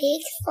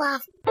Big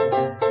fluff.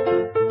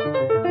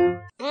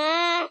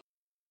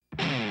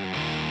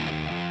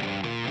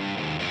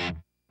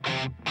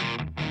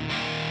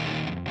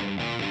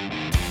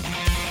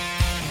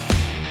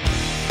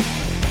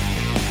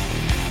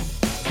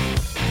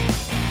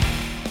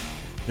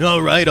 All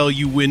right, all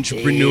you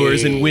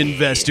wintrepreneurs and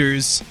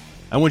winvestors.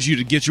 I want you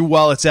to get your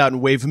wallets out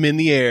and wave them in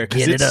the air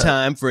because it's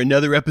time for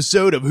another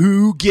episode of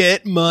Who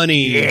Get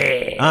Money.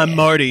 Yeah. I'm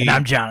Marty. And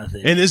I'm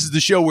Jonathan. And this is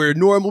the show where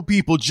normal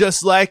people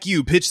just like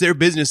you pitch their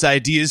business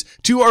ideas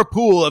to our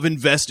pool of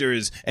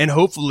investors. And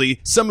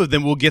hopefully some of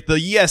them will get the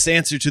yes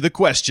answer to the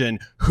question,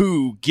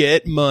 who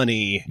get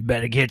money? You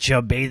better get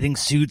your bathing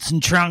suits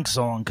and trunks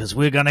on because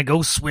we're going to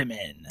go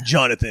swimming.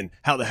 Jonathan,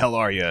 how the hell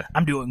are you?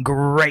 I'm doing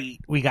great.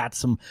 We got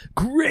some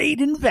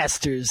great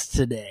investors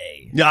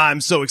today.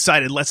 I'm so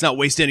excited. Let's not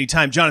waste any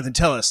time. Jonathan,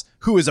 tell us,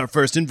 who is our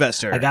first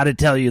investor? I got to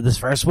tell you, this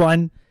first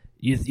one,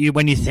 you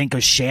when you think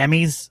of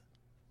chamois,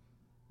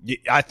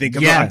 I'm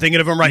thinking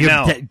of them right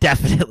now.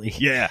 Definitely.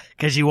 Yeah.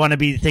 Because you want to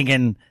be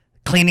thinking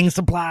cleaning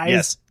supplies.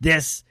 Yes.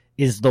 This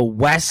is the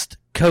West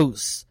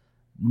Coast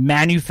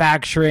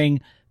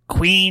Manufacturing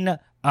Queen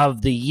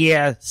of the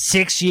Year,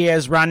 6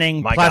 years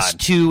running, My plus God.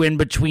 2 in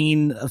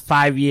between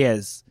 5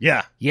 years.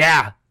 Yeah.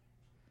 Yeah.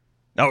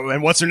 Oh,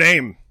 and what's her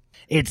name?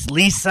 It's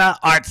Lisa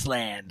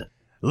Artsland.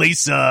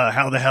 Lisa,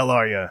 how the hell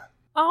are you?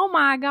 Oh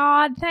my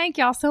God. Thank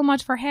y'all so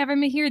much for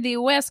having me here, the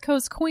West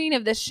Coast Queen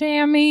of the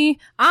Chamois.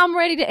 I'm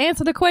ready to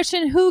answer the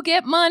question, who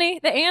get money?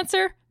 The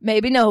answer,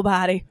 maybe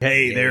nobody.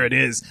 Hey, there it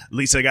is.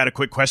 Lisa, I got a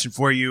quick question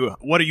for you.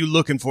 What are you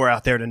looking for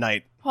out there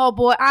tonight? Oh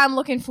boy, I'm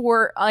looking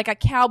for like a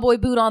cowboy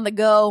boot on the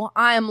go.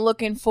 I am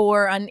looking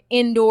for an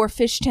indoor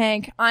fish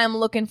tank. I am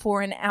looking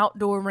for an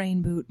outdoor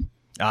rain boot.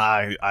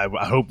 I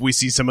hope we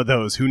see some of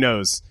those. Who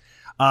knows?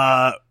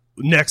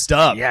 Next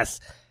up. Yes.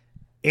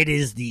 It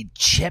is the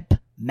chip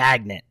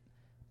magnet.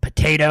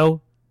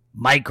 Potato,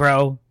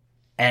 micro,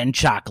 and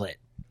chocolate.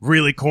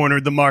 Really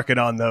cornered the market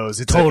on those.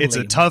 It's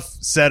Totally. a tough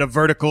set of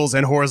verticals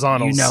and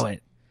horizontals. You know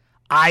it.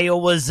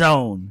 Iowa's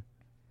own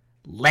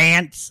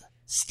Lance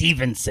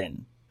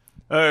Stevenson.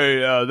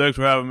 Hey, thanks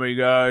for having me,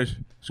 guys.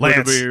 It's Lance.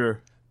 good to be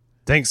here.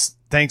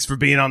 Thanks for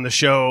being on the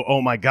show.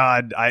 Oh my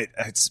God,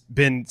 it's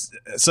been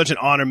such an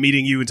honor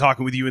meeting you and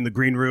talking with you in the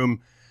green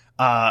room.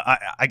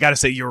 I got to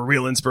say you're a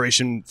real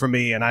inspiration for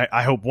me, and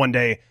I hope one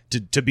day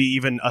to be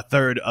even a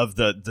third of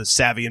the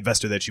savvy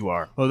investor that you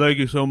are. Well, thank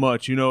you so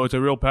much. You know, it's a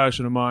real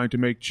passion of mine to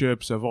make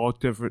chips of all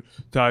different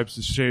types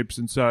of shapes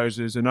and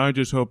sizes, and I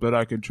just hope that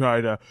I can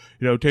try to,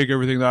 take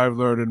everything that I've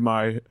learned in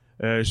my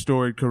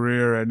storied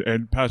career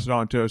and pass it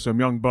on to some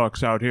young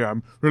bucks out here.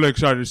 I'm really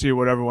excited to see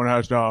what everyone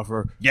has to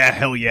offer. Yeah,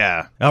 hell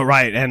yeah. All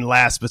right, and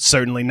last but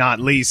certainly not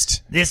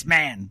least. This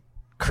man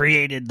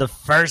created the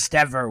first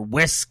ever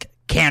whisk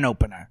can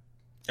opener.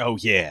 Oh,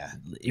 yeah.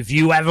 If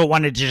you ever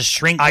wanted to just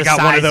shrink the I got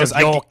size one of those.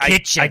 your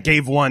kitchen. I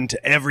gave one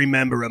to every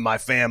member of my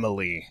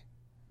family.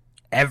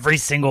 Every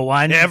single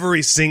one?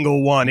 Every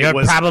single one. You're It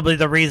was, probably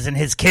the reason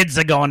his kids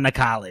are going to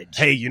college.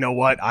 hey, you know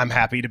what? I'm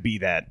happy to be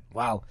that.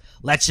 Well,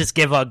 let's just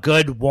give a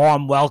good,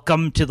 warm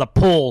welcome to the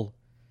pool,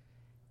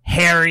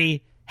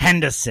 Harry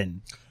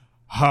Henderson.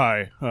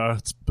 Hi,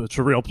 it's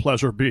a real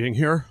pleasure being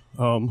here.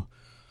 I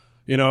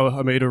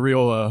made a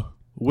real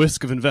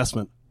whisk of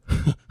investment.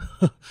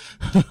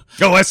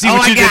 Oh, I see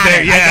what I you did got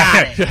there. it, Yeah,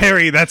 I got it.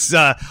 Harry, that's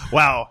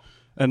wow.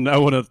 And I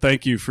want to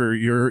thank you for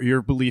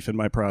your belief in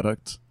my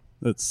product.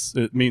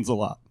 It means a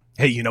lot.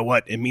 Hey, you know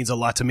what? It means a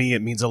lot to me.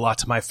 It means a lot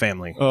to my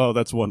family. Oh,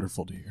 that's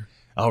wonderful to hear.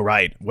 All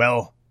right.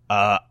 Well,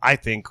 I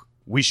think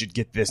we should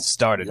get this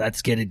started.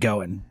 Let's get it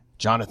going.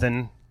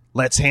 Jonathan,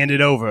 let's hand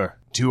it over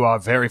to our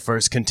very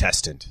first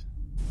contestant.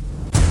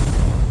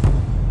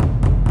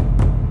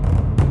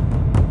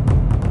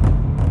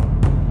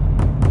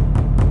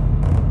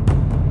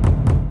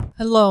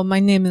 Hello, my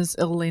name is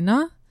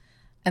Elena,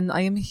 and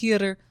I am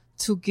here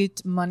to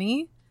get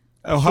money.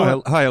 Oh,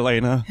 hi,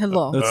 Elena.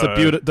 Hello.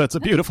 That's a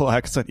beautiful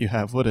accent you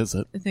have. What is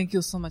it? Thank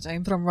you so much. I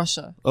am from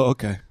Russia. Oh,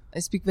 okay. I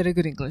speak very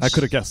good English. I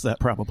could have guessed that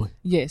probably.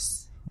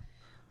 Yes.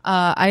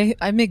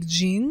 I make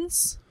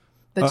jeans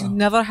that you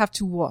never have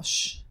to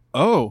wash.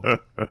 Oh,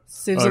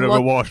 Saves I a never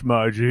lot. washed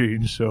my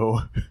jeans, so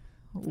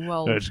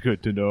Well, that's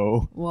good to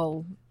know.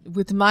 well,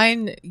 with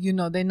mine,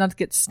 they not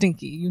get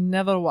stinky. You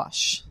never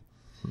wash.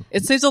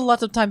 It saves a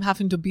lot of time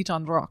having to beat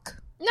on rock.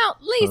 No,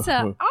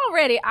 Lisa,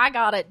 already I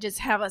gotta just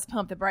have us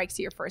pump the brakes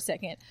here for a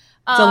second.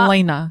 It's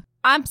Elena.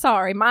 I'm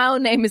sorry. My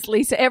own name is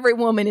Lisa. Every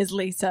woman is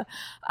Lisa.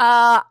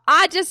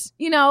 I just,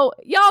 y'all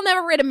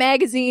never read a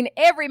magazine.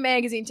 Every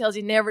magazine tells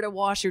you never to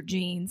wash your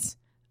jeans.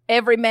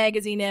 Every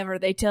magazine ever.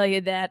 They tell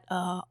you that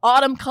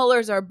autumn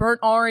colors are burnt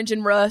orange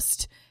and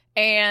rust,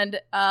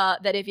 and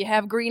that if you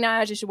have green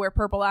eyes, you should wear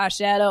purple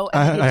eyeshadow.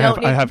 And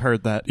I have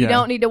heard that. You Yeah.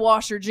 don't need to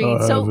wash your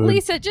jeans. So, haven't.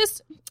 Lisa,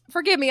 just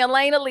forgive me,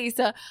 Elena,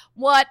 Lisa.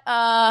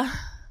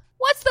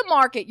 What's the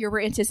market you're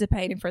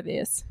anticipating for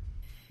this?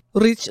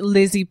 Rich,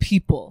 lazy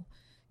people.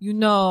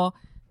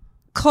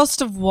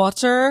 Cost of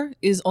water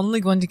is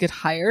only going to get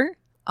higher.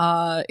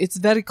 It's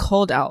very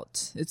cold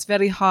out. It's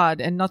very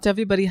hot, and not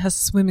everybody has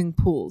swimming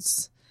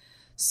pools.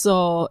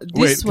 So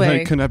this Wait,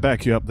 way, can I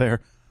back you up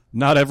there?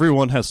 Not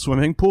everyone has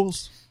swimming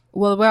pools.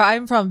 well, where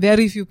I'm from,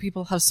 very few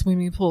people have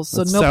swimming pools,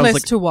 so That no sounds place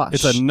like to wash.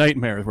 It's a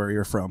nightmare where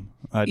you're from.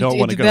 I don't It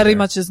want to go very there.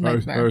 much is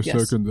nightmare. I Yes.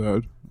 second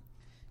that.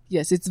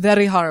 Yes, it's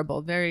very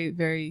horrible, very,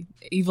 very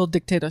evil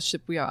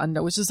dictatorship we are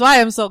under, which is why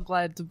I'm so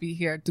glad to be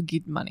here to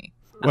get money.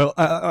 Well,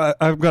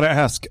 I've got to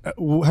ask,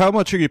 how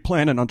much are you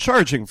planning on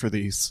charging for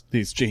these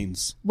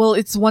jeans? Well,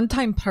 it's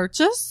one-time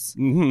purchase,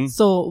 Mm-hmm.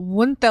 so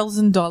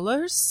 $1,000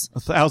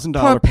 $1,000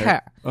 per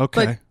pair.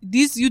 Okay. But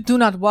these you do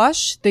not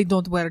wash, they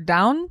don't wear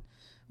down.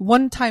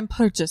 One-time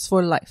purchase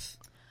for life.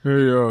 Hey,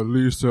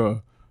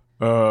 Lisa.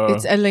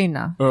 It's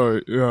Elena.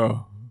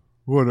 Yeah,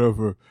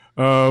 whatever.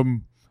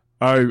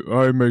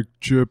 I make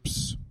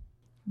chips.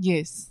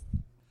 Yes.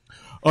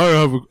 I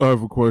have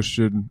a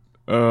question.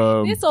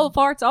 This old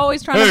fart's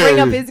always trying to bring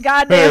up his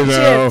goddamn hey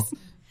now. chips.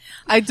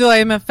 I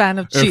am a fan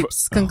of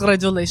chips.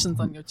 Congratulations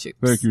on your chips.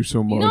 Thank you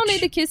so much. You don't need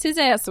to kiss his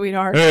ass,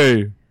 sweetheart.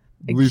 Hey,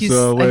 I Lisa, kiss-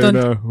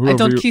 Elena, I whoever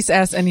don't you- kiss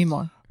ass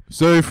anymore.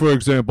 Say, for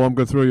example, I'm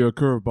gonna throw you a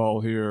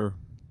curveball here.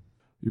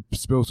 You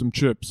spill some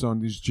chips on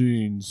these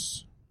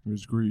jeans.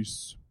 There's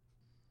grease.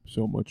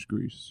 So much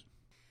grease.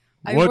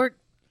 I What- work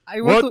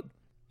What with,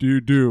 do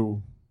you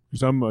do?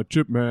 Because I'm a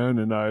chip man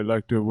and I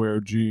like to wear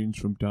jeans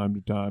from time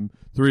to time.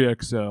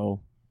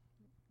 3XL.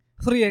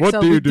 3XL. What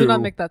do We you do not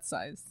do? make that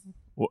size.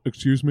 Well,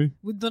 excuse me?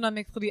 We do not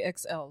make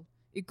 3XL.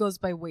 It goes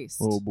by waist.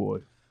 Oh boy.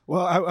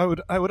 Well,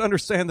 I would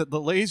understand that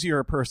the lazier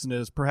a person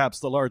is, perhaps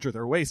the larger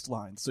their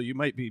waistline. So you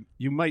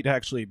might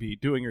actually be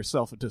doing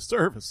yourself a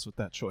disservice with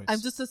that choice. I'm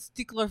just a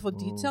stickler Oh. for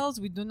details.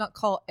 We do not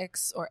call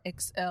X or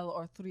XL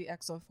or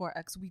 3X or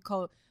 4X. We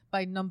call it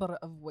by number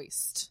of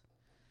waist.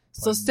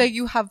 So say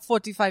you have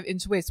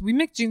 45-inch waist. We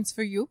make jeans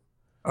for you.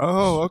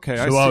 Oh, okay.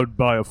 I So see. I would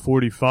buy a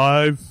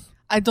 45.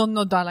 I don't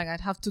know, darling.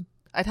 I'd have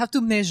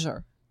to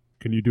measure.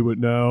 Can you do it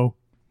now?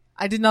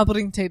 I did not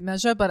bring tape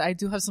measure, but I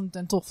do have some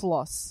dental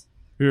floss.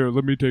 Here,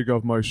 let me take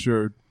off my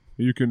shirt.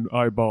 You can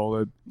eyeball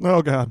it.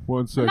 Oh God.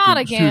 1 second. Not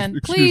again.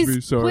 Excuse me,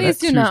 Please, sorry. please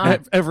do Excuse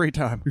not. me. Every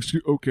time.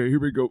 Okay, here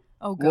we go.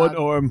 Oh, One God.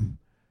 arm.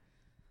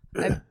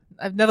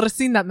 I've never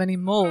seen that many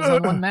moles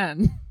on one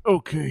man.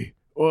 Okay.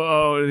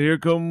 Well, here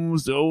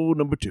comes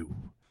number 2.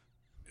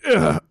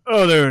 Yeah.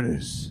 Oh, there it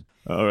is.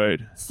 All right.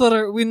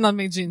 Sir, we not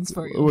make jeans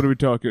for you. What are we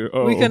talking?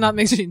 Oh, We cannot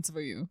make jeans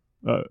for you.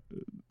 Uh,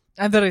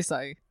 I'm very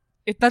sorry.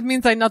 If that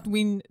means I not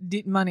win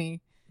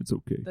money, it's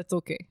okay. that's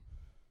okay.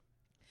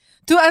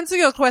 To answer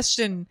your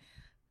question,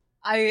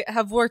 I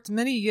have worked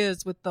many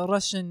years with the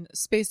Russian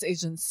Space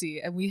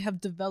Agency, and we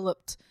have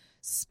developed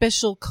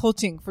special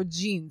coating for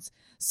jeans.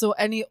 So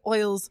any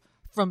oils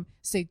from,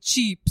 say,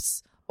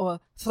 chips or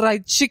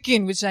fried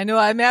chicken, which I know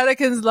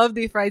Americans love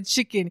the fried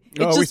chicken.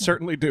 We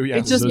certainly do. Yeah.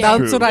 It just That's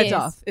bounces true. right Yes.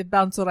 off. It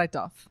bounces right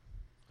off.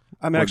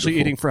 I'm actually Wonderful.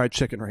 eating fried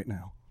chicken right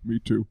now. Me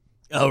too.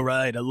 All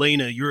right,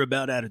 Elena, you're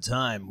about out of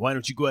time. Why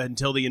don't you go ahead and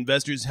tell the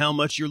investors how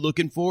much you're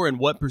looking for and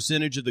what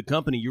percentage of the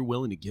company you're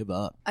willing to give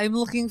up? I'm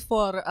looking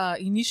for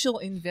initial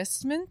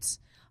investment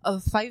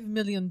of $5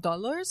 million,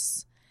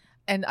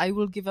 and I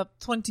will give up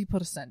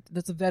 20%.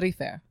 That's very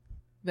fair.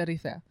 Very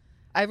fair.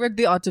 I read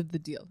the art of the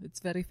deal.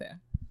 It's very fair.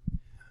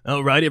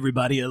 All right,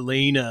 everybody,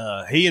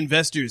 Elena. Hey,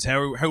 investors,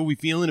 how are we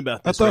feeling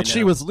about I this thought right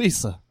she now? was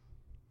Lisa.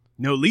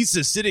 No,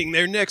 Lisa's sitting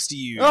there next to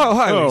you. Oh,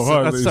 hi, Oh, Lisa.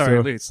 hi, Lisa.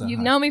 Sorry, Lisa.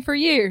 You've known me for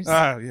years.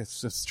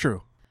 Yes, that's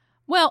true.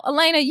 Well,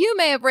 Elena, you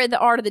may have read The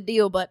Art of the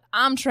Deal, but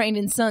I'm trained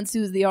in Sun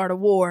Tzu's The Art of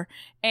War,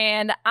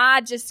 and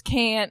I just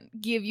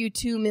can't give you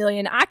 $2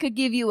 million. I could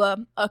give you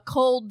a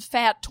cold,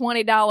 fat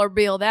 $20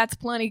 bill. That's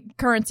plenty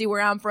currency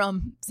where I'm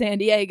from, San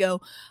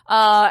Diego,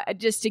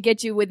 just to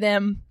get you with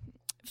them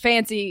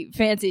fancy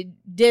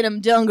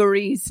denim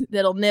dungarees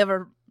that'll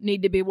never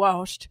need to be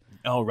washed.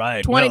 All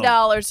right. $20,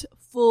 Well,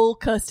 full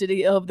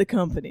custody of the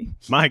company.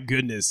 my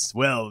goodness.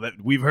 Well,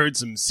 we've heard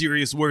some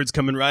serious words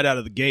coming right out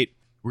of the gate.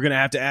 We're going to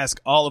have to ask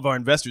all of our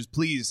investors,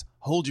 please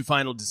hold your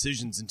final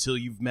decisions until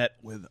you've met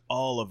with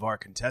all of our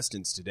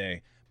contestants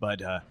today.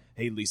 But,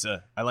 hey,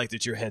 Lisa, I like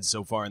that you're ahead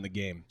so far in the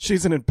game.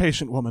 She's an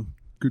impatient woman.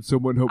 Could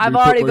someone help I've me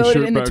already put my voted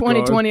shirt in the back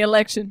 2020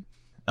 election.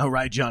 All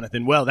right,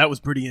 Jonathan. Well, that was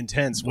pretty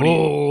intense. What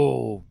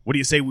do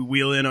you say we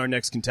wheel in our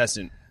next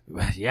contestant?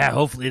 Yeah,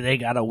 hopefully they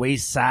got a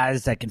waist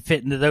size that can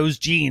fit into those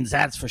jeans,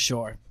 that's for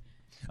sure.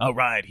 All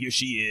right, here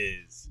she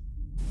is.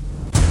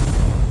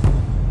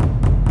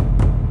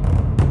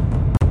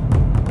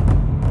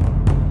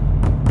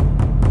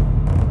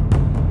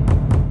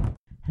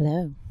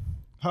 Hello.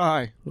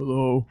 Hi.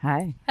 Hello.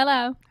 Hi.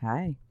 Hello.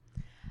 Hi.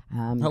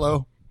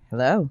 Hello.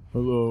 Hello.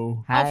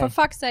 Hello. Hi. Oh, for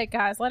fuck's sake,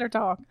 guys, let her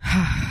talk.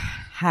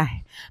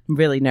 Hi. I'm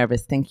really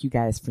nervous. Thank you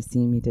guys for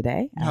seeing me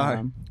today.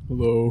 Hi.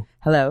 Hello.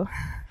 Hello.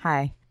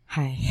 Hi.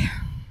 Hi.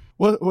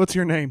 What's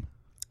your name?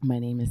 My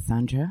name is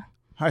Sandra.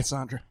 Hi,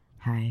 Sandra.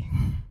 Hi.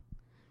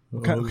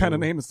 What kind of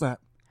name is that?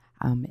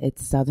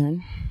 It's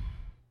Southern.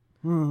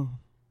 Oh,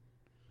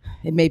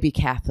 It may be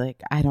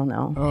Catholic. I don't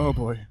know. oh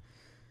boy.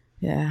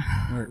 Yeah.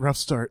 All right, rough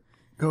start.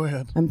 Go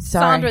ahead. I'm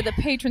sorry. Sandra, the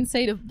patron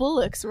saint of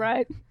bullocks,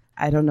 right?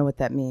 I don't know what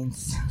that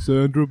means.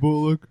 Sandra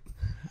Bullock.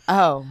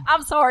 Oh,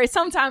 I'm sorry.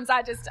 Sometimes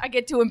I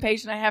get too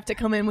impatient. I have to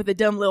come in with a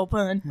dumb little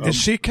pun. Is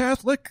she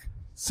Catholic?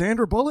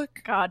 Sandra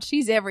Bullock? God,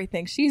 she's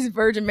everything. She's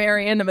Virgin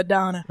Mary and a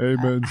Madonna.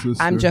 Amen,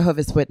 sister. I'm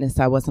Jehovah's Witness.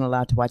 I wasn't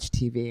allowed to watch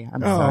TV.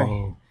 I'm sorry.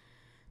 Oh.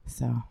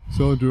 So,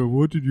 Sandra,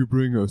 what did you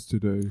bring us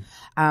today?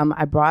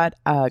 I brought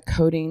a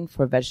coating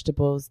for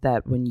vegetables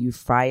that when you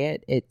fry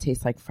it, it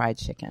tastes like fried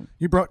chicken.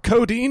 You brought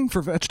codeine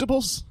for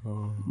vegetables?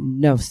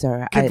 No,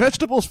 sir. Can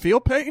vegetables feel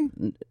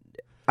pain?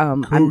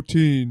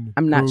 Protein.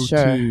 I'm not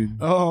sure. Protein.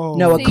 Oh.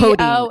 No, a coating.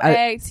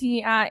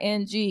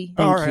 COATING.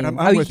 All right,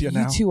 I'm with you You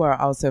now. two are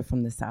also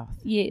from the South.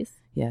 Yes.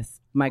 Yes.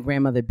 My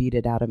grandmother beat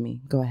it out of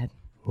me. Go ahead.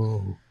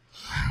 Oh.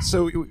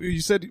 So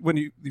you said when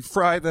you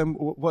fry them,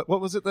 what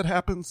was it that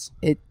happens?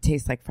 It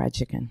tastes like fried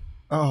chicken.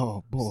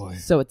 Oh, boy.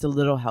 So it's a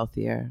little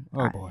healthier.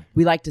 Oh, boy.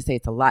 We like to say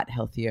it's a lot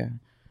healthier,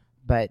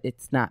 but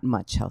it's not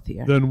much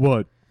healthier. Then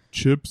what?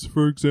 Chips,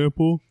 for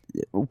example?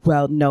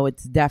 Well, no,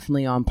 it's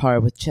definitely on par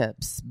with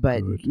chips,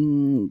 but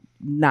Good.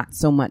 not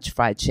so much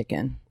fried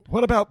chicken.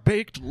 What about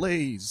baked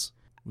Lays?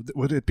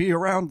 Would it be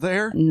around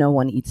there? No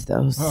one eats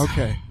those.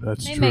 Okay.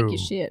 That's They true. make you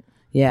shit.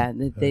 Yeah,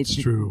 That's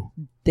true.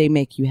 They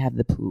make you have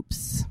the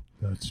poops.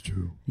 That's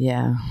true.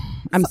 Yeah.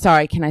 I'm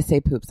sorry. Can I say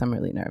poops? I'm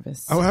really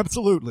nervous. Oh,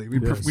 absolutely. We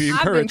Yes. we I've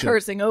been encourage it.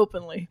 cursing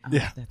openly. Oh,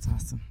 yeah. That's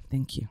awesome.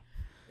 Thank you.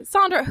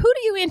 Sandra, who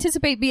do you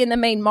anticipate being the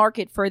main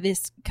market for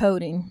this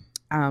coating?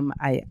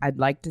 I'd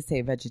like to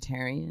say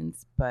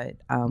vegetarians, but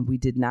we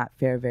did not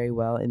fare very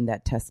well in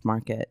that test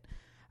market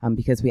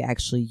because we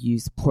actually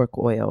used pork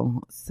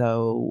oil.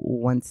 So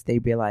once they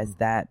realized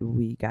that,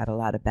 we got a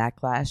lot of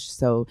backlash.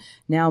 So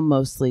now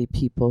mostly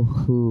people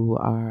who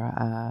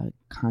are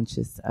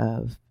conscious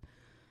of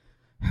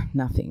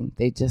nothing.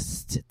 It's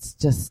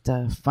just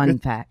a fun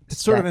fact.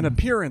 It's sort of that an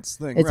appearance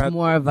thing. It's right?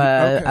 more of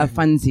Okay. a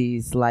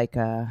funsies, like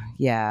a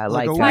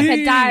Like a Like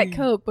Wee. a Diet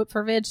Coke, but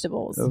for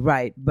vegetables.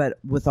 right, but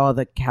with all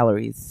the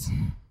calories.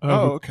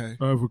 Oh, okay.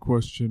 I have a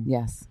question.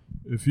 Yes,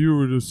 If you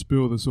were to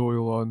spill this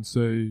oil on,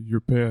 say, your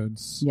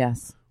pants,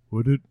 yes.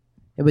 would it?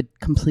 It would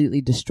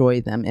completely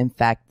destroy them. In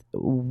fact,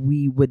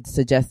 we would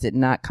suggest it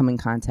not come in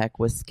contact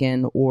with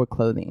skin or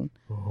clothing.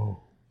 Oh.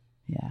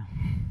 Yeah.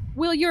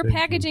 Will your Thank you.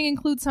 packaging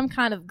include some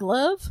kind of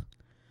glove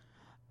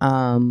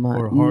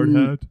Or a hard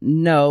hat?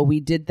 No, we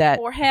did that.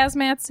 or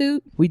hazmat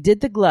suit? We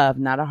did the glove,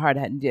 not a hard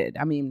hat.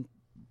 I mean,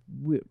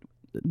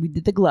 we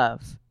did the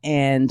glove,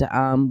 and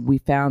we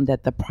found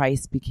that the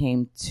price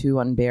became too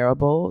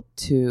unbearable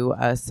to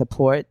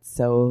support.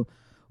 So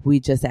we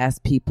just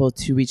asked people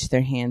to reach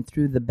their hand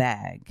through the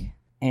bag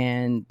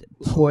and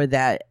pour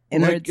that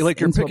innards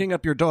Like you're into a- picking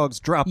up your dog's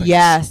droppings.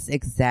 Yes,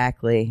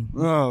 exactly.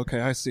 Oh, okay.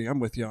 I see.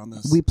 I'm with you on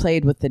this. We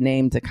played with the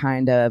name to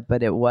kind of,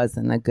 but it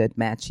wasn't a good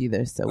match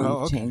either, so we Oh,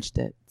 okay. changed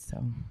it.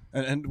 So,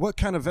 And what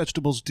kind of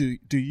vegetables do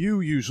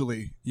you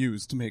usually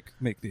use to make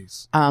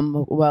these?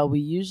 well, we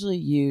usually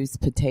use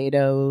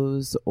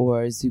potatoes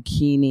or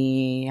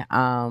zucchini.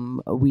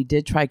 We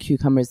did try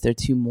cucumbers; they're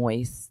too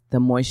moist. The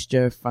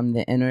moisture from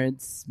the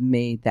innards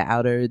made the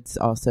outwards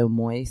also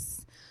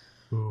moist.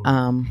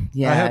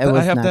 Yeah, I it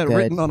was have not that good.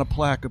 written on a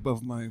plaque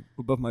above my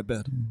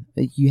bed.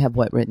 You have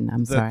what written?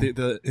 I'm That sorry.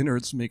 the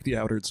innards make the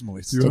outwards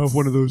moist. You have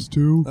one of those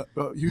too?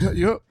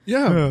 Yeah.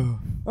 Yeah.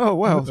 Oh,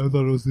 wow. I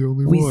thought it was the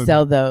only We one.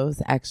 sell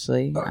those,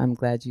 actually. I'm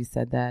glad you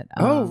said that.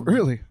 Oh,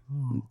 really?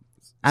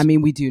 I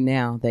mean, we do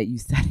now that you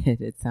said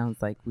it. It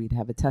sounds like we'd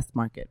have a test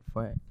market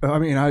for it. I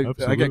mean, I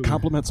Absolutely. get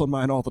compliments on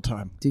mine all the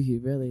time. Do you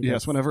really? Yes,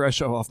 That's- whenever I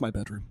show off my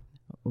bedroom.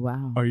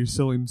 Wow. Are you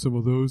selling some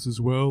of those as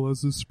well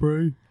as the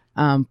spray?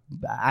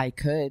 I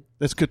could.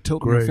 This could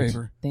tilt me in Great.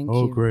 favor. Thank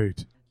Oh, you.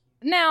 great.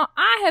 Now,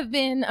 I have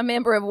been a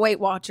member of Weight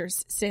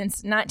Watchers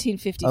since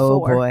 1954. Oh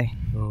boy.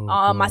 Oh,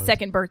 On my God.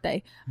 second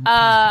birthday.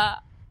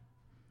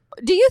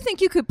 Do you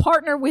think you could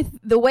partner with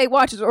the Weight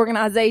Watchers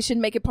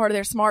organization, make it part of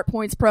their Smart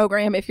Points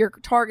program if you're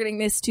targeting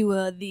this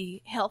to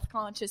the health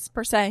conscious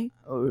per se?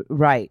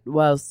 Right.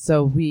 Well,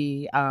 so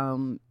we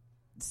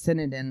sent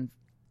it in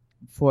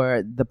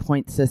for the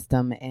point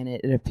system, and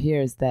it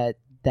appears that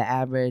the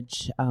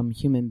average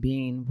human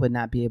being would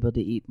not be able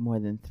to eat more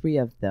than 3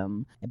 of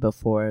them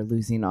before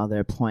losing all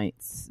their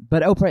points.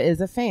 But Oprah is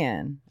a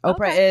fan.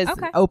 Okay,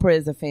 Oprah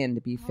is a fan,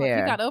 to be Well, fair.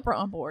 you got Oprah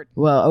on board.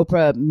 Well,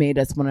 Oprah made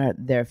us one of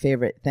their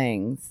favorite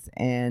things,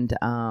 and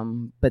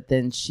but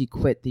then she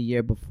quit the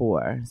year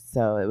before,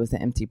 so it was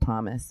an empty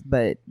promise.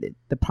 But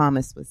the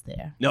promise was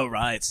there. No,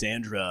 right,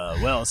 Sandra.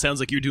 Well, it sounds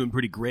like you're doing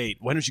pretty great.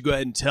 Why don't you go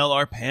ahead and tell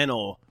our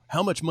panel,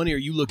 how much money are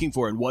you looking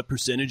for and what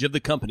percentage of the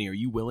company are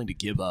you willing to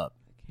give up?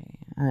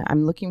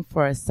 I'm looking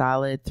for a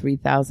solid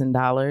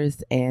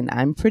 $3,000, and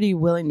I'm pretty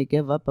willing to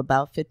give up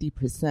about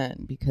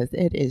 50% because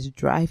it is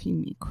driving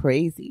me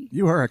crazy.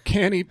 You are a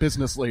canny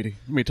business lady.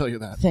 Let me tell you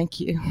that. Thank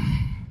you.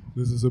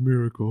 This is a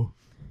miracle.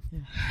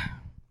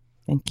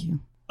 Thank you.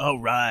 All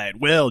right.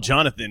 Well,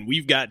 Jonathan,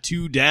 we've got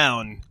 2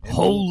 down.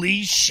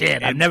 Holy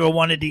shit. I've never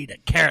wanted to eat a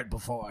carrot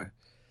before.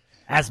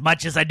 As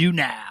much as I do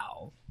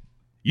now.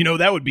 You know,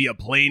 that would be a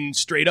plain,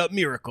 straight-up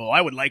miracle.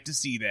 I would like to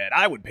see that.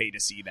 I would pay to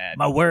see that.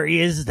 My worry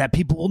is that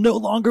people will no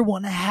longer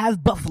want to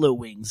have buffalo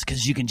wings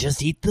because you can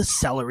just eat the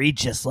celery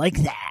just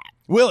like that.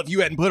 Well, if you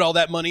hadn't put all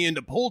that money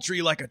into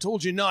poultry like I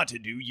told you not to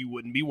do, you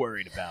wouldn't be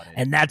worried about it.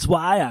 And that's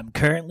why I'm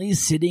currently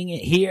sitting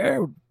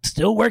here,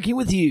 still working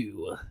with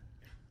you.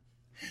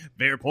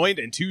 Fair point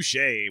and touche.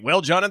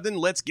 Well, Jonathan,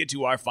 let's get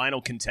to our final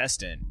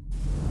contestant.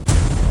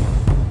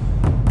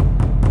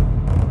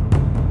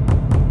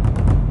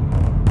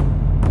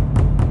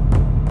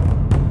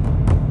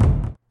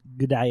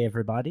 Good day,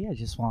 everybody. I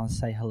just want to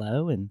say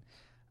hello and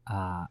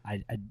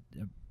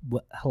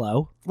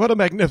hello. What a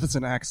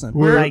magnificent accent.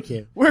 Thank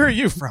you. Where are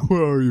you from?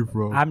 Where are you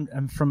from?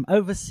 I'm from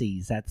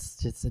overseas. That's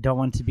just I don't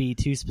want to be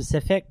too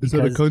specific. Is that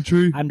a because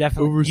country? I'm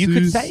definitely. Overseas? You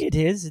could say it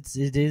is.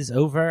 It is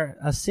over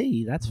a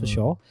sea. That's for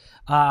sure.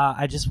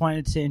 I just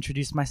wanted to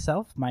introduce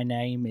myself. My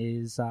name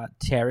is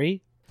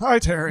Terry. Hi,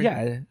 Terry.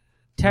 Yeah,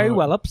 Terry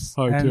Wellops.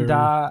 Hi, and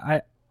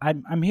Terry.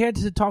 I'm here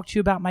to talk to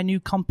you about my new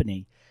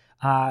company.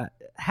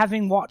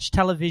 Having watched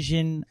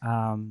television,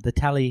 the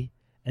telly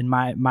in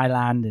my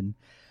land, and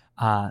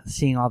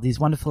seeing all these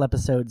wonderful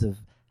episodes of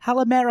how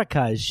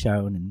America is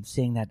shown, and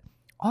seeing that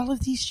all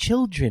of these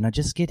children are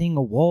just getting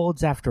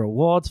awards after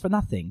awards for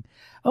nothing.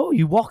 Oh,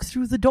 you walk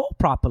through the door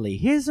properly.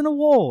 Here's an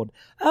award.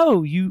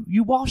 Oh,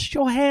 you washed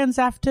your hands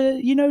after,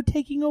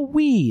 taking a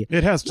wee.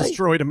 It has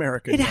destroyed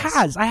America. It yes.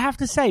 has, I have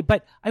to say,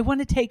 but I want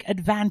to take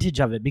advantage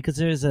of it because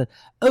there is an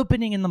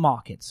opening in the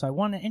market. So I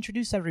want to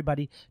introduce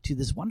everybody to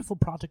this wonderful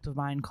product of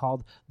mine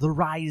called the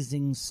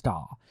Rising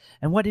Star.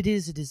 And what it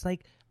is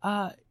like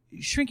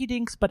shrinky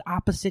dinks, but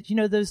opposite.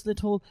 Those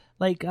little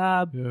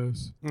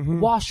Yes.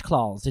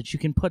 washcloths that you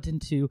can put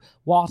into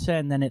water,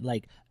 and then it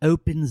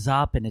opens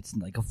up, and it's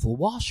like a full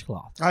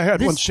washcloth. I had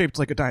This- one shaped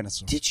like a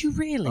dinosaur. Did you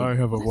really? I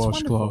have a That's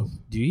washcloth. wonderful.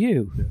 Do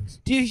you? Yes.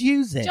 Do you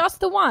use it?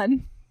 Just the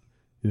one.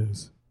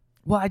 Yes.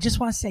 Well, I just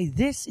want to say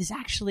this is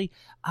actually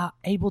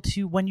able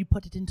to, when you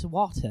put it into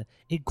water,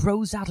 it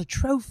grows out a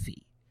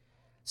trophy.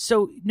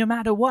 So no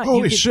matter what,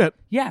 Holy shit.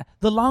 Yeah,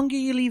 the longer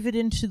you leave it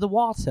into the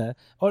water,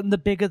 or the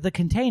bigger the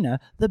container,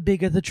 the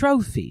bigger the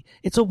trophy.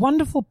 It's a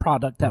wonderful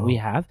product that we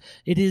have.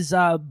 It is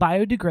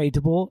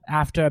biodegradable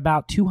after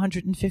about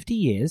 250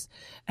 years,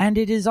 and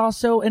it is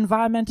also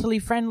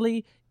environmentally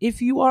friendly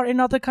if you are in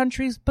other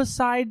countries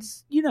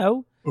besides,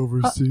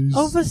 Overseas.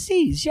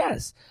 overseas,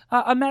 yes.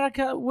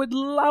 America would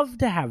love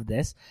to have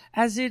this,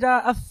 as it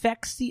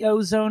affects the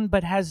ozone,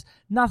 but has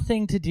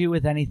nothing to do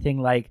with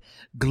anything like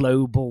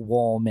global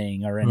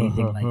warming or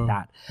anything like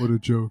that. What a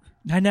joke.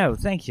 I know,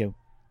 thank you.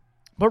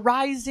 But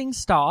Rising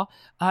Star,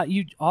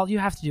 all you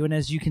have to do, and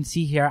as you can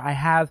see here, I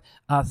have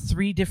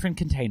 3 different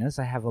containers.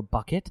 I have a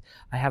bucket,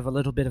 I have a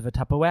little bit of a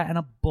Tupperware, and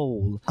a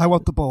bowl. I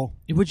want the bowl.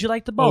 Would you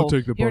like the bowl? I'll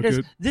take the Here it is.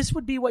 bucket. This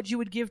would be what you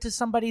would give to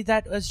somebody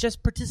that is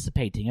just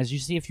participating. As you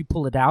see, if you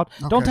pull it out,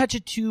 don't touch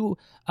it too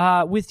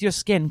with your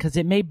skin because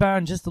it may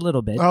burn just a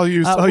little bit. I'll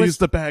use with- use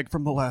the bag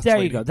from the last There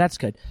lady. you go. That's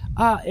good.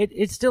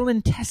 It's still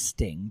in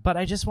testing, but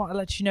I just want to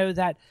let you know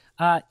that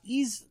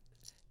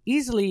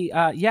easily,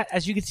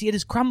 as you can see, it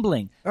is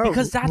crumbling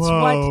because that's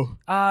whoa.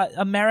 what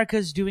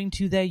America's doing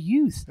to their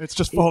youth. It's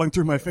just falling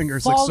through my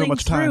fingers like so Falling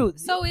much through. time.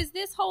 So is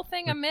this whole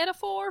thing a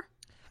metaphor?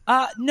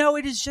 No,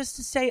 it is just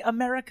to say,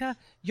 America,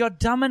 you're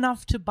dumb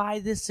enough to buy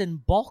this in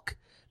bulk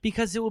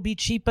because it will be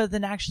cheaper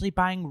than actually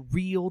buying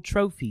real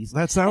trophies.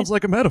 That sounds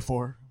like a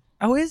metaphor.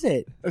 Oh, is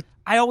it?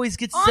 I always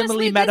get Honestly, simile,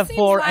 this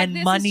metaphor, seems like and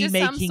this is just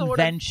some money-making sort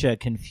of- venture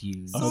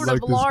confused. Sort like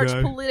of this large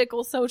guy.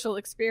 political social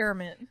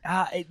experiment.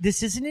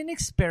 This isn't an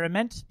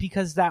experiment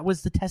because that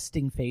was the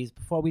testing phase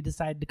before we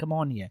decided to come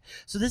on here.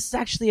 So this is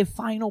actually a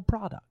final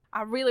product.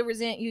 I really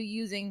resent you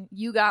using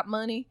 "You Got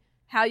Money,"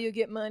 "How You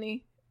Get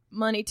Money,"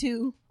 "Money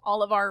Too,"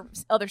 all of our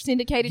other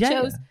syndicated Yeah.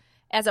 shows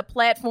as a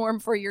platform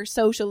for your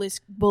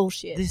socialist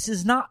bullshit. This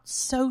is not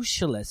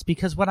socialist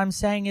because what I'm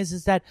saying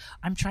is that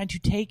I'm trying to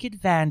take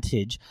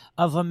advantage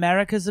of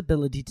America's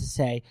ability to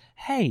say,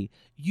 hey,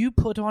 you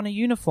put on a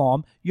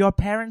uniform, your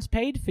parents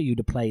paid for you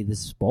to play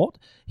this sport,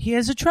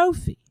 here's a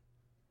trophy.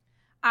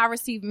 I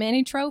received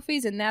many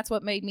trophies, and that's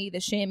what made me the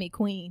chamois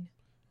queen.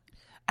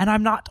 And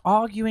I'm not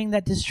arguing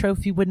that this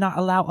trophy would not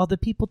allow other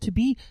people to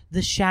be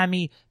the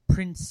chamois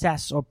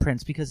princess or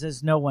prince because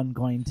there's no one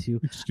going to,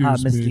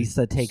 Excuse Miss me.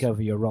 Lisa, take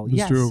over your role. Mr.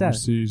 Yes, sir.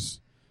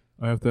 Overseas,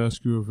 I have to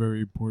ask you a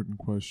very important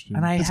question.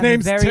 And I His have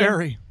name's a very,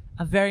 Terry.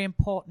 a very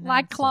important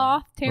Like answer.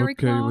 cloth, terry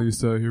okay, cloth.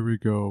 Lisa, here we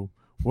go.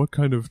 What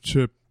kind of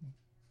chip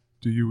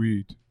do you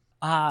eat?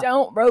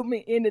 Don't rope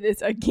me into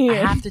this I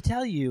again. have to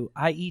tell you,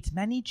 I eat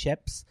many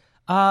chips,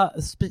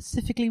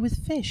 specifically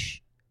with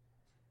fish.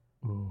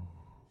 Oh.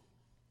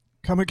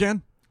 Come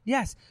again?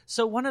 Yes.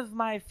 So one of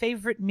my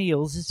favorite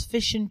meals is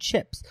fish and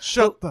chips.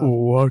 Shut the...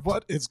 What?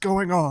 What is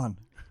going on?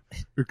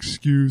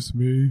 Excuse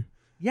me.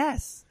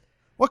 Yes.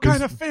 What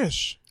kind of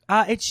fish?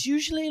 It's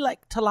usually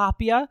like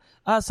tilapia.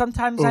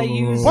 Sometimes I Oh.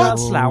 use What?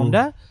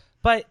 flounder.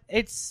 But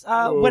it's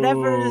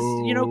whatever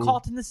is,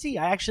 caught in the sea.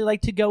 I actually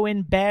like to go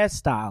in bear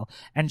style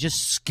and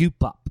just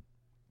scoop up.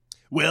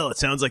 Well, it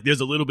sounds like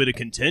there's a little bit of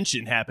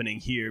contention happening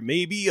here.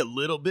 Maybe a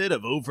little bit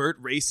of overt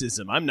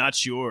racism. I'm not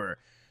sure.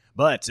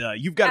 But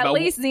you've got At about...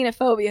 least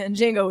xenophobia and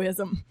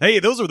jingoism. Hey,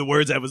 those are the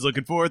words I was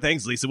looking for.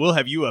 Thanks, Lisa. We'll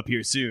have you up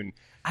here soon.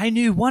 I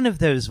knew one of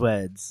those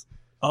words.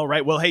 All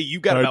right. Well, hey,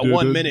 you've got I about did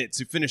 1 it. minute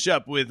to finish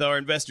up with our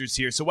investors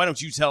here. So why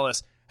don't you tell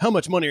us how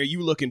much money are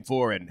you looking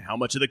for and how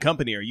much of the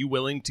company are you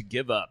willing to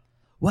give up?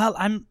 Well,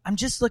 I'm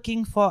just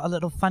looking for a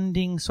little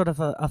funding, sort of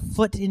a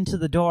foot into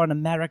the door in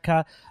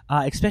America,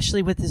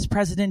 especially with this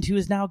president who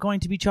is now going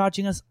to be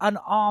charging us an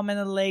arm and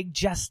a leg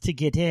just to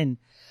get in.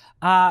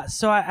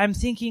 So I'm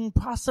thinking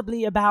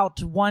possibly about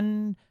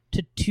 $1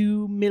 to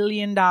 $2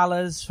 million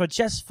for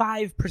just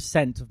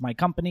 5% of my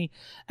company,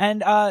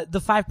 and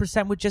the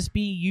 5% would just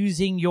be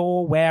using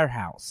your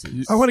warehouse.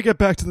 I want to get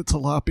back to the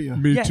tilapia.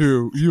 Me Yes.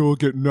 too. You'll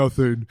get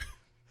nothing.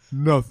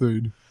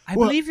 Nothing. I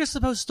believe you're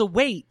supposed to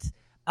wait.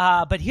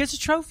 But here's a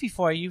trophy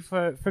for you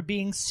for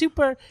being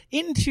super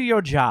into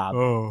your job.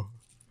 Oh.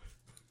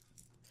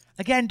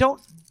 Again,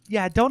 don't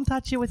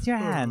touch it with your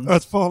hands.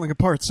 That's falling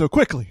apart so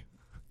quickly.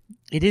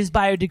 It is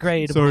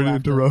biodegradable. Sorry to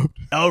after- interrupt.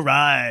 All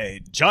right,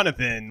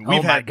 Jonathan.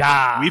 Oh my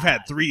God. We've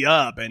had 3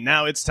 up, and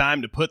now it's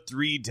time to put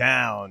 3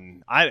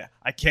 down. I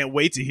can't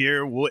wait to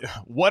hear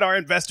what our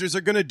investors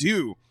are going to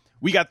do.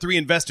 We got 3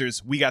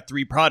 investors. We got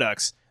 3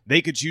 products.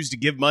 They could choose to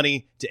give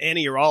money to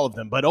any or all of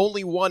them, but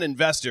only one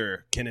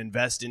investor can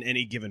invest in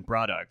any given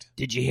product.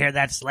 Did you hear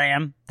that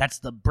slam? That's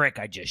the brick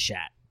I just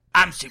shot.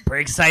 I'm super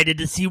excited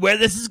to see where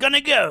this is going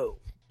to go.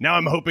 Now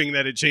I'm hoping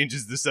that it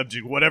changes the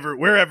subject,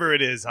 wherever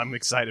it is. I'm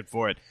excited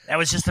for it. That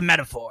was just a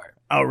metaphor.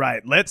 All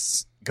right,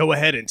 let's go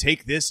ahead and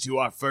take this to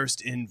our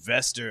first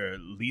investor.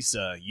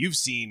 Lisa, you've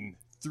seen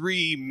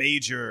 3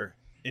 major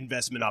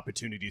investment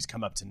opportunities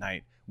come up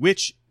tonight.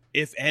 Which,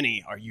 if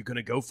any, are you going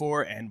to go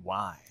for and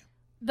why?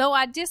 Though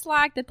I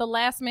dislike that the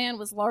last man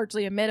was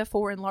largely a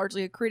metaphor and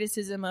largely a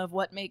criticism of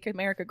what make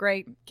America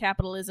great,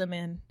 capitalism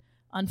and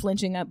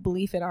unflinching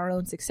belief in our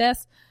own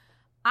success,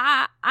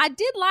 I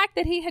did like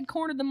that he had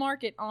cornered the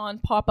market on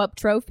pop-up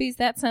trophies.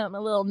 That's something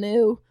a little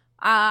new.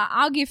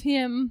 I'll give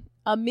him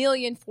 $1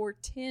 million for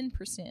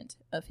 10%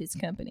 of his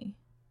company.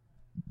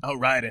 All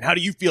right, and how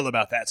do you feel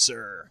about that,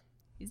 sir?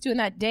 He's doing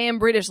that damn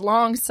British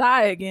long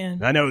sigh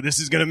again. I know, this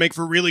is going to make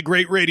for really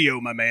great radio,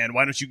 my man.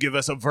 Why don't you give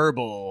us a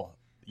verbal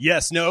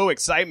yes, no,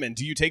 excitement?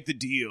 Do you take the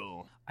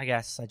deal? I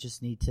guess I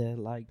just need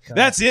to,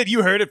 That's it.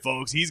 You heard it,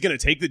 folks. He's going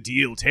to take the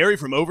deal. Terry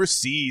from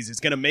overseas is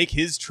going to make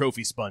his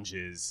trophy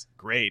sponges.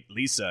 Great.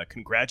 Lisa,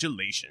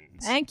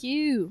 congratulations. Thank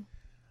you.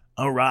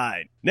 All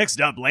right. Next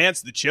up,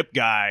 Lance, the chip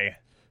guy.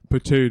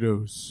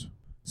 Potatoes.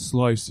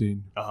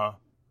 Slicing. Uh-huh.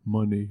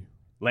 Money.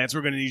 Lance,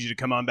 we're going to need you to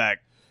come on back.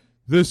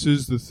 This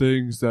is the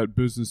things that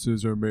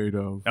businesses are made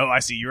of. Oh, I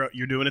see.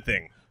 You're doing a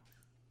thing.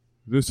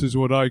 This is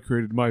what I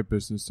created my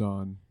business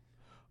on.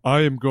 I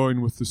am going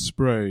with the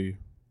spray.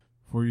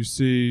 For you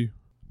see,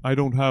 I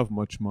don't have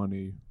much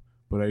money,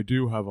 but I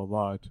do have a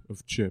lot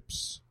of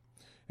chips.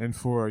 And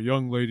for a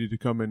young lady to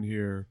come in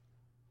here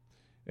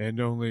and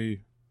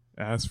only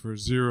ask for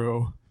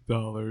 $0,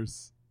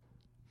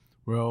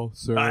 well,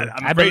 sir,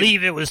 I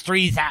believe it was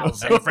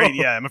 3,000.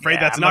 I'm afraid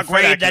that's not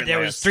quite accurate, that there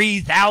was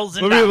Lance.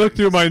 3,000. let me look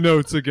through my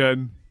notes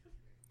again.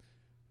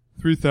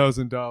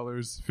 $3,000,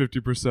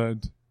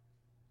 50%.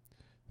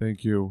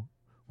 Thank you.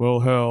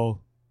 Well,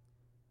 hell,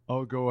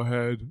 I'll go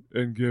ahead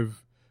and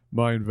give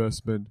my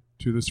investment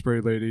to the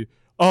spray lady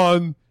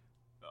on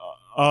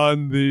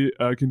the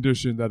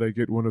condition that I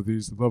get one of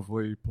these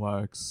lovely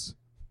plaques.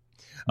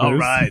 All Yes.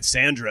 right,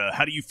 Sandra,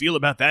 how do you feel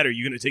about that? Are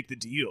you going to take the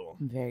deal?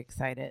 I'm very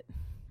excited.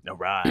 All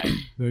right.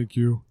 Thank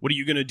you. What are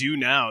you going to do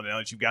now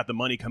that you've got the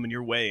money coming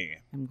your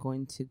way? I'm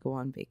going to go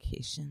on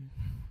vacation.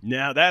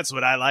 Now, that's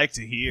what I like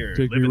to hear.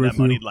 Take me Living that with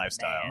you. moneyed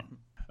lifestyle.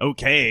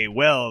 Okay,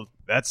 well,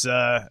 that's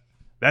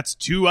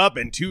 2 up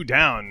and 2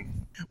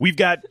 down. We've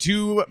got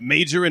 2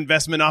 major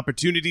investment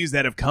opportunities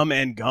that have come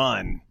and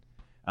gone.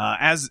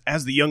 As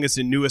the youngest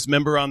and newest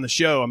member on the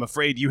show, I'm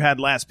afraid you had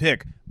last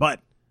pick. But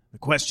the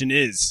question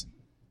is,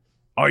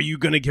 are you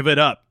going to give it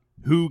up?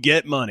 Who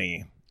get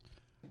money?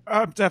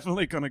 I'm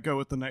definitely going to go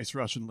with the nice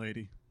Russian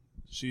lady.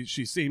 She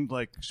seemed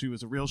like she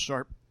was a real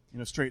sharp,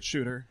 straight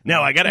shooter.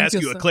 Now, I got to Thank ask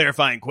you, you a sir.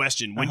 clarifying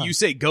question. When you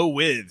say go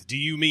with, do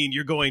you mean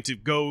you're going to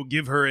go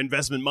give her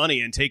investment money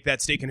and take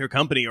that stake in her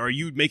company, or are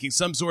you making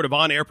some sort of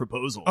on-air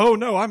proposal? Oh,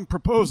 no, I'm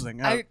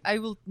proposing. I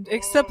will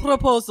accept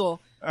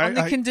proposal on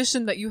the I-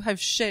 condition that you have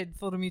shed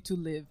for me to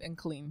live and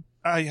clean.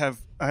 I have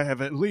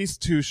at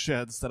least 2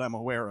 sheds that I'm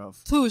aware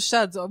of. 2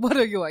 sheds. What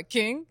are you, a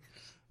king?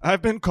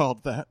 I've been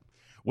called that.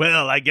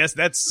 Well, I guess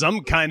that's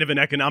some kind of an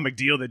economic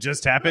deal that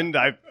just happened.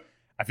 I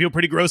feel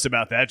pretty gross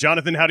about that.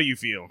 Jonathan, how do you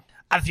feel?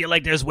 I feel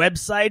like there's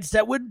websites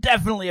that would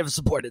definitely have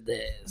supported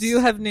this. Do you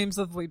have names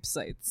of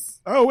websites?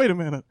 Oh, wait a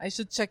minute. I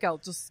should check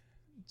out just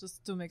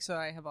to make sure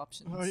I have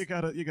options. Oh, you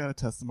gotta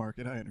test the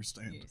market. I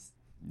understand. Yes.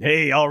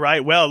 Hey, all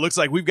right. Well, it looks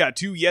like we've got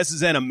 2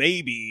 yeses and a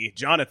maybe.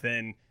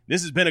 Jonathan,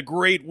 this has been a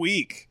great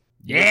week.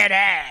 Yeah,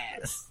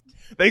 it is.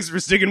 Thanks for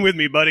sticking with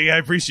me, buddy. I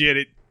appreciate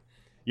it.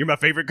 You're my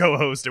favorite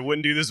co-host. I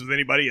wouldn't do this with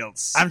anybody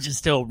else. I'm just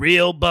still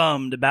real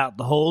bummed about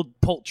the whole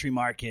poultry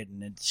market,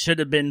 and it should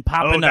have been Oh,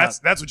 popping up.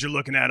 that's what you're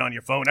looking at on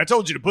your phone. I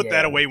told you to put Yeah.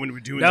 that away when we were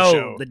doing the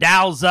show. No, the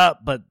Dow's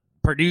up, but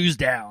Purdue's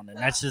down, and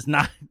that's just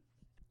not.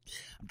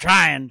 I'm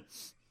trying.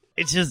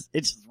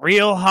 It's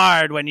real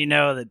hard when you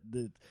know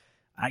that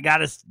I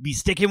gotta be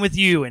sticking with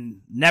you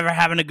and never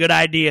having a good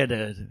idea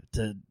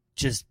to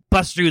just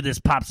bust through this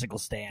popsicle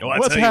stand. Oh, I'll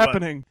What's tell you what.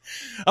 happening?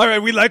 All right,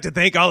 we'd like to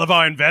thank all of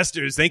our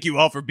investors. Thank you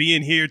all for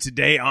being here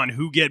today on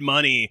Who Get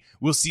Money.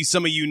 We'll see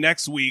some of you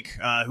next week,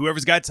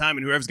 whoever's got time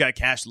and whoever's got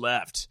cash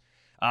left.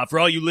 For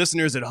all you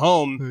listeners at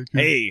home,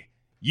 hey,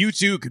 you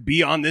too could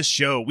be on this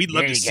show. We'd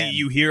love to see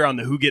you here on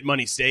the Who Get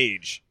Money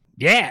stage.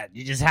 Yeah,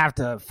 you just have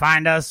to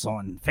find us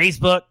on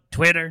Facebook,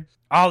 Twitter,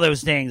 all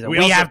those things. We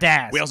also have to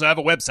ask. We also have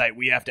a website,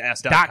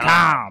 wehavetoask.com.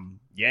 .com.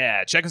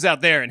 Yeah, check us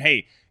out there. And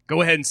hey,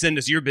 go ahead and send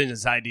us your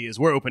business ideas.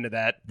 We're open to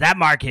that. That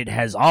market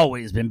has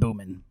always been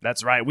booming.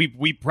 That's right.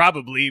 We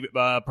probably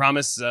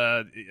promise.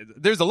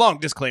 There's a long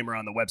disclaimer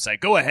on the website.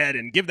 Go ahead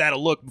and give that a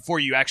look before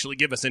you actually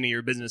give us any of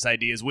your business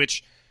ideas,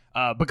 which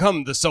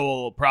become the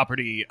sole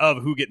property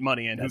of Who Get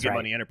Money and That's Who Get right.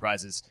 Money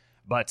Enterprises.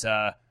 But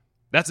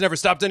that's never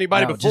stopped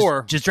anybody No,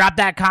 before. Just drop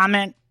that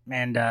comment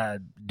and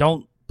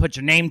don't put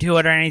your name to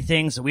it or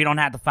anything, so we don't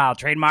have to file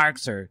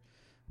trademarks, or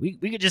we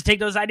could just take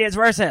those ideas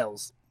for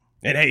ourselves.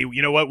 And hey,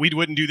 you know what? We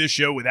wouldn't do this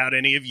show without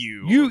any of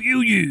you.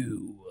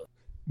 You.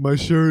 My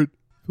shirt,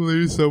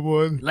 please,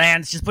 someone.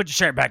 Lance, just put your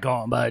shirt back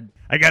on, bud.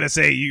 I gotta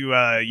say,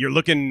 you're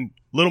looking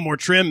a little more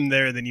trim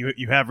there than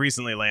you have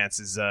recently, Lance.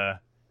 Is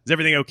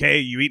everything okay?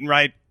 You eating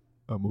right?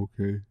 I'm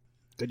okay.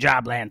 Good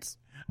job, Lance.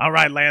 All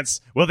right,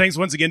 Lance. Well, thanks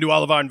once again to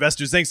all of our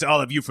investors. Thanks to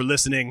all of you for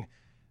listening.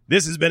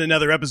 This has been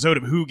another episode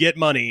of Who Get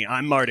Money.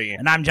 I'm Marty.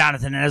 And I'm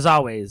Jonathan, and as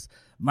always,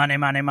 money,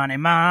 money, money,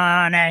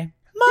 money.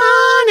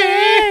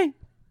 Money!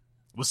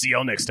 We'll see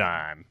y'all next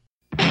time.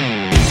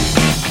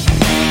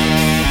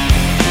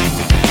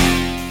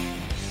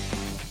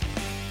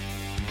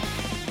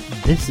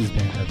 This has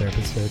been another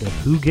episode of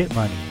Who Get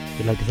Money.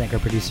 We'd like to thank our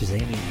producers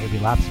Amy and Heavy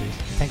Lobsters. And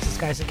thanks to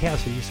Skies and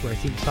Chaos for use of our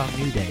theme song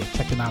New Day.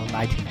 Check them out on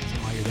iTunes.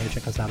 And while you're there,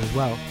 check us out as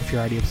well. If you're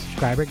already a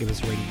subscriber, give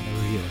us a rating and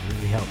a review. It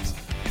really helps.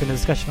 Join the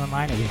discussion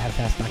online at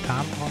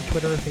wehavetoask.com or on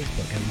Twitter or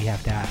Facebook at We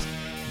Have to Ask.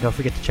 And don't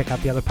forget to check out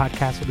the other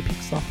podcasts with the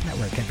Peaksoft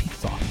Network at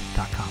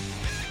peaksoft.com.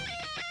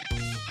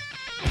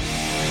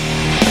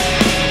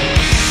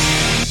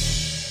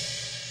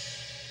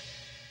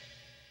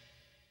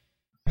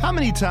 How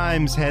many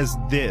times has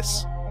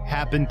this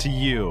happened to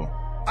you?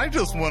 I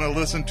just want to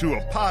listen to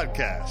a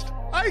podcast.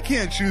 I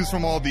can't choose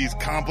from all these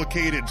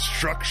complicated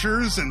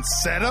structures and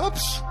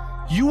setups.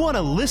 You want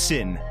to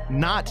listen,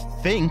 not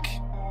think.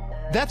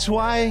 That's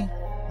why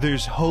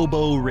there's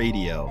Hobo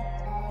Radio.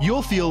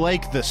 You'll feel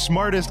like the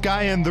smartest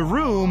guy in the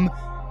room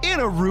in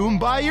a room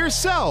by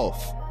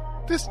yourself.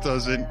 This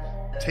doesn't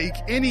take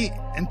any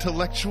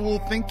intellectual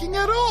thinking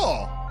at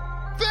all.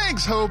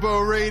 Thanks,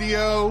 Hobo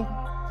Radio.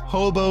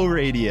 Hobo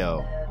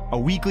Radio, a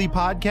weekly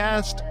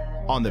podcast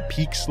on the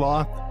Peak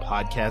Sloth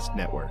Podcast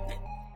Network.